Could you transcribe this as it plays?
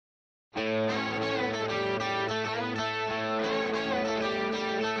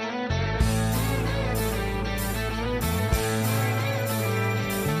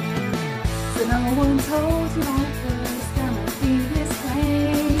No one told you life was gonna be this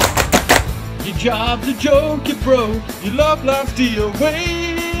way. Your job's a joke, you're broke, your love life's the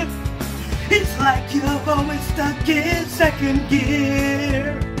away. It's like you're always stuck in second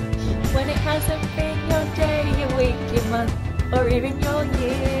gear. When it hasn't been your day, your week, your month, or even your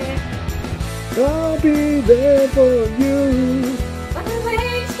year. I'll be there for you. When the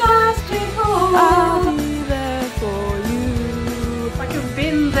rain starts to fall, I'll be there for you. like I've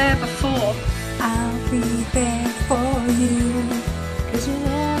been there before. I'll be there for you, 'cause you're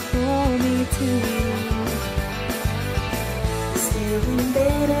there for me too. Still in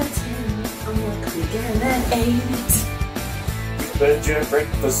bed at 10, I'm again at 8. But your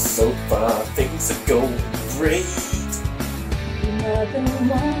breakfast so far, things are going great. You're gonna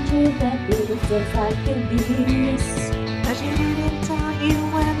want you that little just like a beast. But you didn't tell you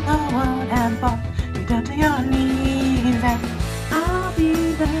when the world had bought you down to your knees. And I'll be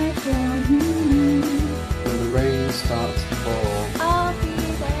there for you. When the rain starts to fall, I'll be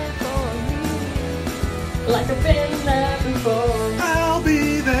there for you. Like I've been there before. I'll be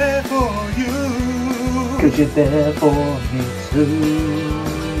there for you. 'Cause you're there for me too.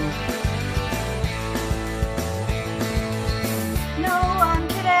 No one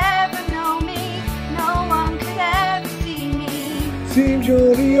could ever know me. No one could ever see me. Seems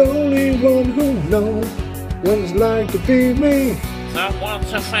you're the only one who knows what it's like to be me. Someone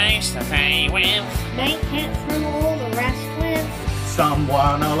to face the day with. Make it through all the rest with.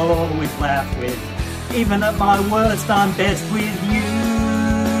 Someone I'll always laugh with. Even at my worst, I'm best with you.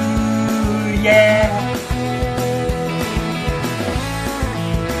 Yeah.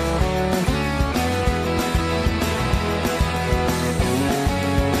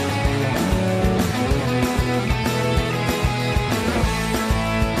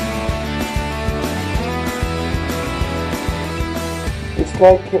 It's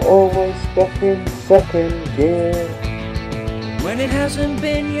like you're always stuck in second gear. when it hasn't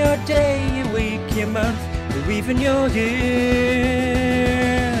been your day, your week, your month, or even your year,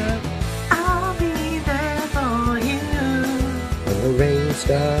 I'll be there for you. When the rain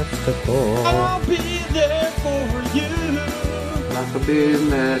starts to fall, I'll be there for you. like I've been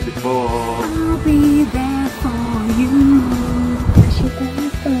there before. I'll be there for you. 'Cause you're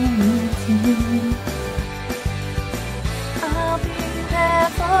there for me too. I'll be there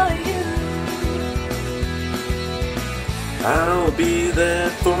for you. I'll be there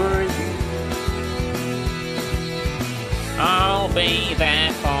for you. I'll be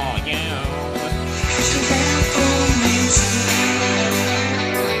there for you. You're there for me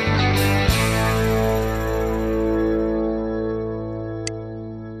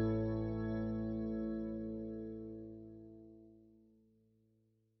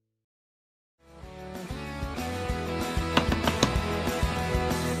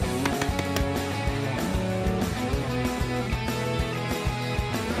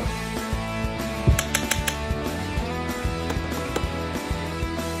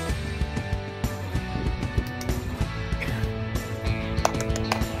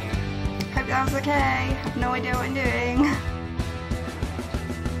Hope that was okay. I have no idea what I'm doing.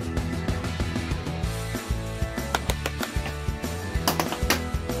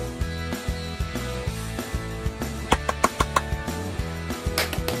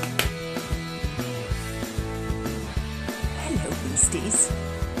 Hello, beasties.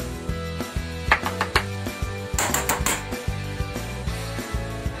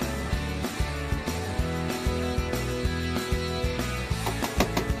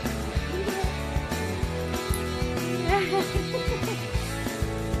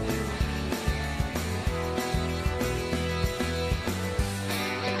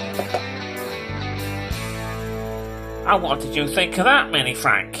 Oh, what did you think of that, Minnie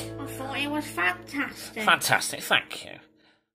Frank? I thought it was fantastic. Fantastic, thank you.